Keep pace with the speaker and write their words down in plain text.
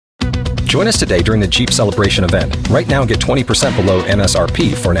Join us today during the Jeep Celebration event. Right now, get 20% below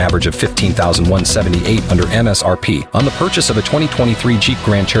MSRP for an average of $15,178 under MSRP on the purchase of a 2023 Jeep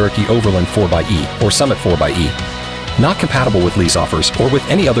Grand Cherokee Overland 4xE or Summit 4xE. Not compatible with lease offers or with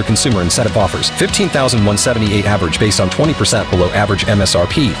any other consumer incentive offers. $15,178 average based on 20% below average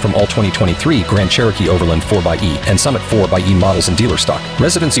MSRP from all 2023 Grand Cherokee Overland 4xE and Summit 4xE models in dealer stock.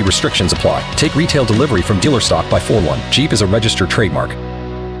 Residency restrictions apply. Take retail delivery from dealer stock by 4/1. Jeep is a registered trademark.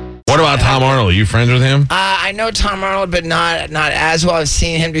 What about Tom Arnold? Are you friends with him? I know Tom Arnold, but not as well. I've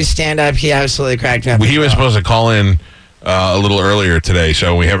seen him do stand-up. He absolutely cracked me up. He was supposed to call in a little earlier today,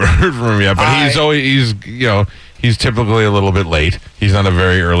 so we haven't heard from him yet. But he's typically a little bit late. He's not a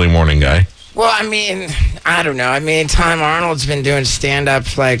very early morning guy. Well, I mean, I don't know. I mean, Tom Arnold's been doing stand-up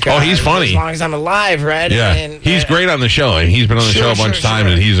he's funny. As long as I'm alive, right? Yeah, he's great on the show, and he's been on the show a bunch of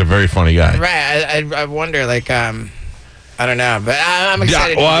times, and he's a very funny guy. Right. I wonder, I don't know, but I'm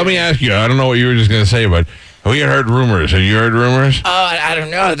excited. Yeah, well, let me ask you. I don't know what you were just going to say, but we had heard rumors. Have you heard rumors? Oh, I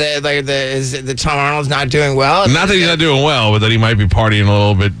don't know. Is the Tom Arnold's not doing well? Not that he's not doing well, but that he might be partying a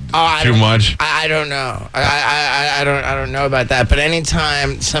little bit too much. I don't know. I don't know about that. But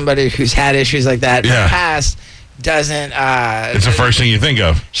anytime somebody who's had issues like that in the past doesn't... it's the first thing you think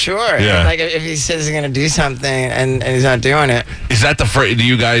of. Sure. Yeah. Like if he says he's going to do something and he's not doing it. Is that the first... Do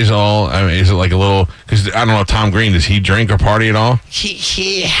you guys all... I mean, is it like a little... Because I don't know, Tom Green, does he drink or party at all?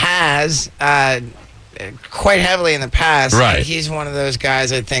 He has... quite heavily in the past. Right. He's one of those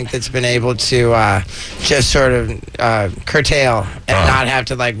guys, I think, that's been able to just sort of curtail and not have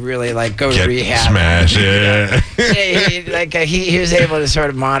to really go to rehab. Smash, yeah. He was able to sort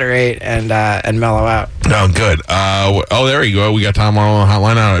of moderate and mellow out. Oh, good. There you go. We got Tom Arnold on the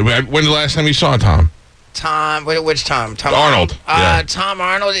hotline now. When's the last time you saw Tom? Which Tom? Tom Arnold. Tom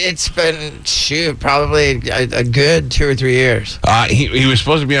Arnold, it's been, probably a good 2 or 3 years. He was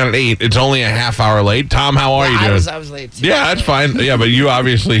supposed to be on at 8. It's only a half hour late. Tom, how are you doing? I was late too. Yeah, that's fine. Yeah, but you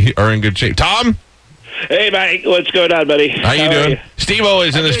obviously are in good shape. Tom? Hey, Mike. What's going on, buddy? How you doing? Steve-O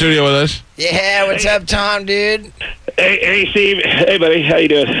is in the studio with us. Yeah, what's up, Tom, dude? Hey, Steve. Hey, buddy. How you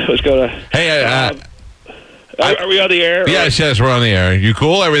doing? What's going on? Hey, are we on the air? Yes, we're on the air. You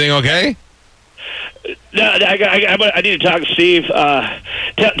cool? Everything okay? No, I need to talk to Steve.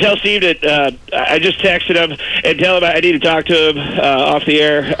 Tell Steve that I just texted him and tell him I need to talk to him off the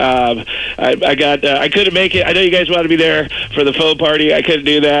air. I couldn't make it. I know you guys want to be there for the phone party. I couldn't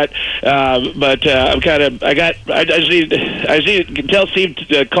do that, but I'm kind of. I just need to tell Steve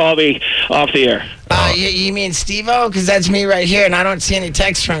to call me off the air. You mean Steve-O? Because that's me right here, and I don't see any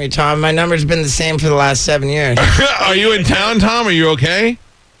texts from you, Tom. My number's been the same for the last 7 years. Are you in town, Tom? Are you okay?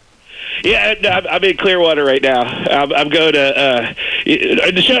 Yeah, no, I'm in Clearwater right now. I'm going to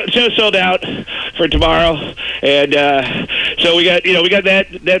the show's sold out for tomorrow, and so we got that.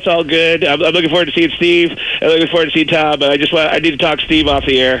 That's all good. I'm looking forward to seeing Steve. I'm looking forward to seeing Tom. But I need to talk to Steve off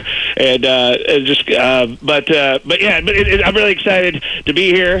the air, and I'm really excited to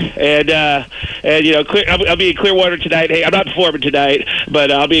be here, and I'll be in Clearwater tonight. Hey, I'm not performing tonight,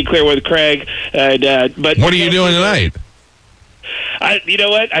 but I'll be in Clearwater with Craig. And but what are you doing tonight? You know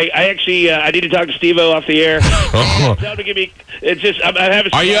what? I actually I need to talk to Steve-O off the air. Tell him to give me. It's just I'm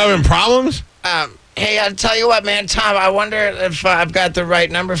having. Are you having problems? Hey, I'll tell you what, man, Tom. I wonder if I've got the right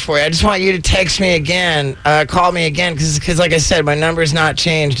number for you. I just want you to text me again, call me again, because like I said, my number's not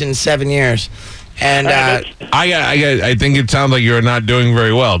changed in 7 years. And I think it sounds like you're not doing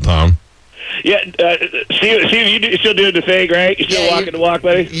very well, Tom. Yeah, Steve, you're still doing the thing, right? You're still walking the walk,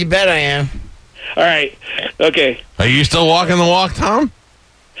 buddy. You bet I am. All right. Okay. Are you still walking the walk, Tom?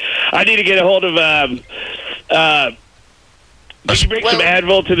 I need to get a hold of. Did you bring some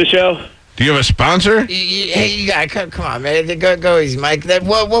Advil to the show? Do you have a sponsor? Hey, you got come on, man. Go easy, Mike.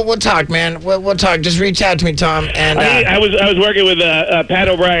 We'll talk, man. We'll talk. Just reach out to me, Tom. And I was working with Pat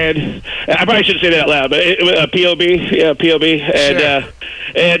O'Brien. I probably shouldn't say that out loud, but POB, yeah, POB,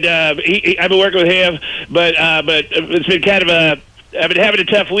 and I've been working with him, but it's been kind of I've been having a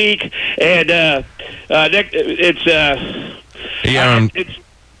tough week, and I'll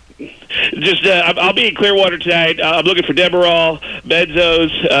be in Clearwater tonight. I'm looking for Demerol, benzos,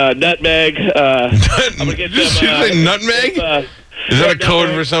 nutmeg. I'm gonna get some nutmeg. Is that a code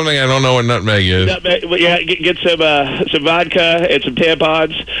for something? I don't know what nutmeg is. Nutmeg, yeah, get some vodka and some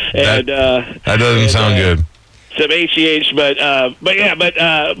tampons, and that doesn't sound good. Some HGH, but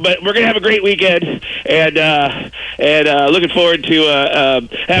we're gonna have a great weekend, and looking forward to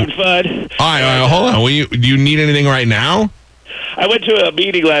having fun. All right, hold on. Do you need anything right now? I went to a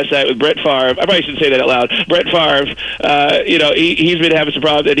meeting last night with Brett Favre. I probably shouldn't say that out loud. Brett Favre, he's been having some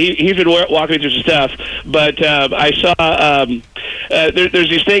problems, and he's been walking me through some stuff. But I saw there's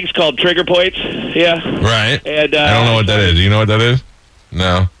these things called trigger points. Yeah. Right. And I don't know what that is. Do you know what that is?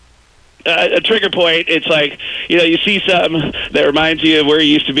 No. A trigger point, it's like, you see something that reminds you of where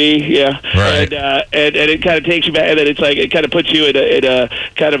you used to be, yeah. Right. And it kind of takes you back, and then it's like, it kind of puts you in a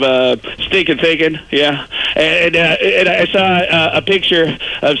kind of a stinking thinking, yeah. And I saw a picture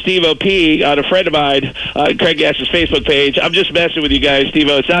of Steve-O P on a friend of mine on Craig Gass's Facebook page. I'm just messing with you guys,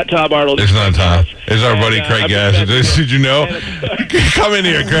 Steve-O. It's not Tom Arnold. It's not Tom. It's our buddy Craig Gass. Did you know? Come in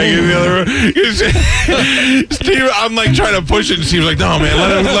here, Craig, in the other room. Steve, I'm like trying to push it, and Steve's like, no, man,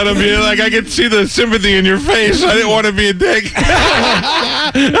 let him be. Like, I could see the sympathy in your face. I didn't want to be a dick.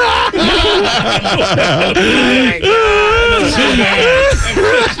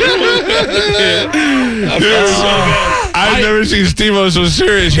 I've never seen Steve-O so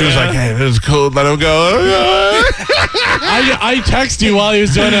serious. He was like, hey, this is cool. Let him go. I text you while he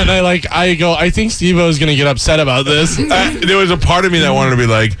was doing it, and I go, I think Steve-O is going to get upset about this. There was a part of me that wanted to be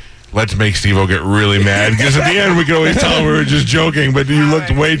like, let's make Steve-O get really mad. Because at the end, we could always tell him we were just joking, but you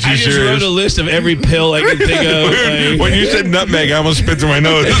looked way too serious. I just wrote a list of every pill I could think of. When you said nutmeg, I almost spit through my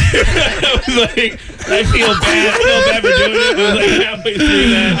nose. I was like, I feel bad for doing it. I was like halfway through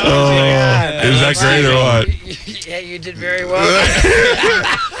that. Is that great or what? Yeah, you did very well.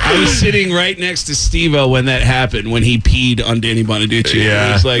 I was sitting right next to Steve-O when that happened, when he peed on Danny Bonaducci. Yeah.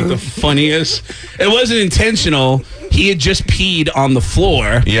 It was like the funniest. It wasn't intentional. He had just peed on the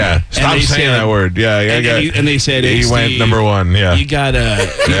floor. Yeah. Stop saying that word. Yeah. And they said, hey, he went Steve, number one. Yeah. You got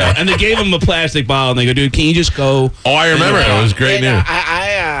to. Yeah. And they gave him a plastic bottle, and they go, dude, can you just go? Oh, I remember. It was great news.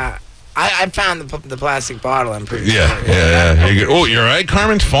 I found the plastic bottle. I'm pretty sure. Yeah. Oh, you're right.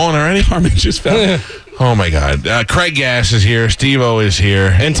 Carmen's falling already. Carmen just fell. Oh, my God. Craig Gass is here. Steve-O is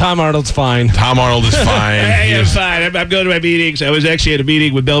here. And Tom Arnold's fine. Tom Arnold is fine. Hey, I'm fine. I'm going to my meetings. I was actually at a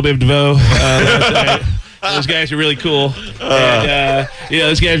meeting with Belle Biv DeVoe last night. Those guys are really cool. And,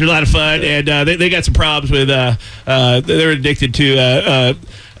 those guys are a lot of fun. And they got some problems with, they're addicted to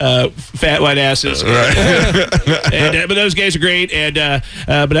fat white asses. Right. But those guys are great. And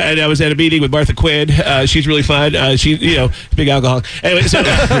but I was at a meeting with Martha Quinn. She's really fun. She's big alcoholic. Anyway, so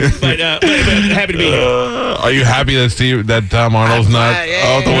but happy to be here. Are you happy that Tom Arnold's not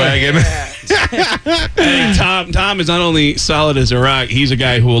off the wagon? Yeah. I think Tom is not only solid as a rock, he's a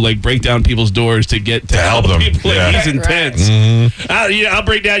guy who will break down people's doors to help them. People. Yeah. He's intense. Mm-hmm. I'll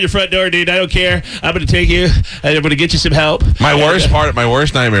break down your front door, dude. I don't care. I'm going to take you. I'm going to get you some help. My worst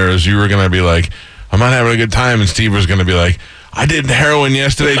nightmare is you were going to be like, I'm not having a good time, and Steve was going to be like, I did heroin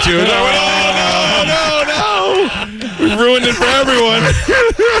yesterday too. And I went, no. We ruined it for everyone.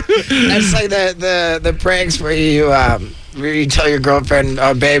 That's like the pranks where you tell your girlfriend,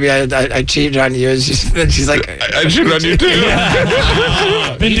 "Oh, baby, I cheated on you," and she's like, "I cheated on you too."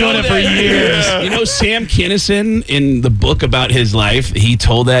 Been doing it for years. Yeah. Sam Kinison in the book about his life, he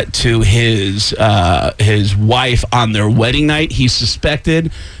told that to his wife on their wedding night. He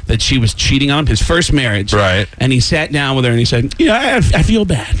suspected that she was cheating on him, his first marriage. Right. And he sat down with her and he said, I feel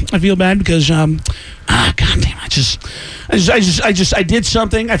bad. I feel bad because God damn, I did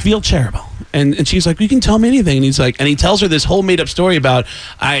something. I feel terrible. And she's like, you can tell me anything. And he's like, and he tells her this whole made up story about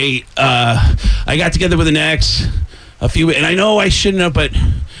I got together with an ex and I know I shouldn't have, but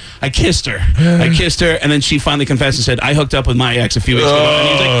I kissed her. And then she finally confessed and said, I hooked up with my ex a few weeks ago. And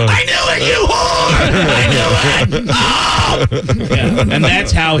he's like, I knew it, you whore! I knew it! Yeah. And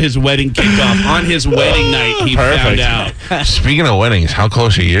that's how his wedding kicked off. On his wedding night, he found out. Speaking of weddings, how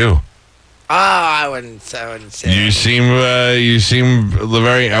close are you? Oh, I wouldn't say. You seem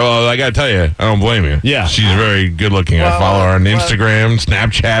very. Well, I gotta tell you, I don't blame you. Yeah, she's very good looking. I follow her on Instagram,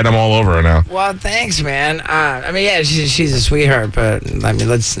 Snapchat. I'm all over her now. Well, thanks, man. She's a sweetheart, but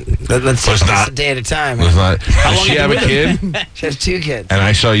let's just a day at a time. Does she have a kid? She has 2 kids. And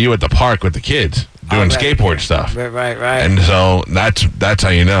I saw you at the park with the kids doing skateboard stuff. Right. And so that's how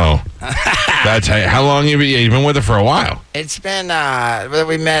you know. That's how long you've been with her for a while. It's been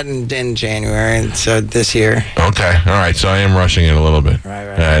we met in January, and so this year. Okay, all right. So I am rushing it a little bit.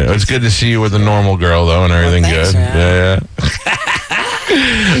 Right. It's good to see you with a normal girl though, and everything thanks, good. Man.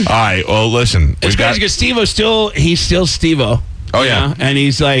 Yeah. All right. Well, listen. It's crazy because Steve-O he's still Steve-O. Oh yeah, and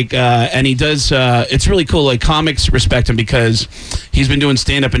he's like, and he does. It's really cool. Like comics respect him because he's been doing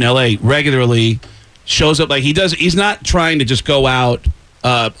stand up in L.A. regularly. Shows up like he does. He's not trying to just go out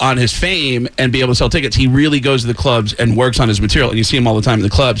on his fame and be able to sell tickets. He really goes to the clubs and works on his material, and you see him all the time in the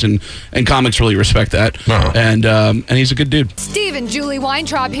clubs, and comics really respect that. And he's a good dude. Steve and Julie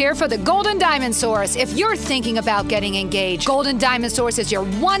Weintraub here for the Golden Diamond Source. If you're thinking about getting engaged, Golden Diamond Source is your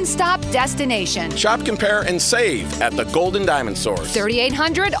one-stop destination. Shop, compare, and save at the Golden Diamond Source.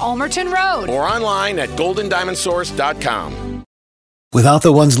 3800 Almerton Road. Or online at goldendiamondsource.com. Without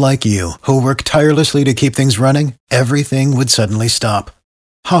the ones like you, who work tirelessly to keep things running, everything would suddenly stop.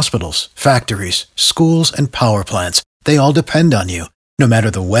 Hospitals, factories, schools, and power plants, they all depend on you. No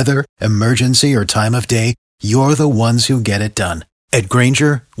matter the weather, emergency, or time of day, you're the ones who get it done. At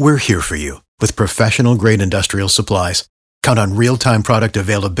Grainger, we're here for you with professional-grade industrial supplies. Count on real-time product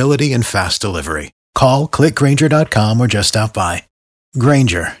availability and fast delivery. Call, click Grainger.com, or just stop by.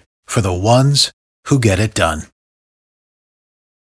 Grainger, for the ones who get it done.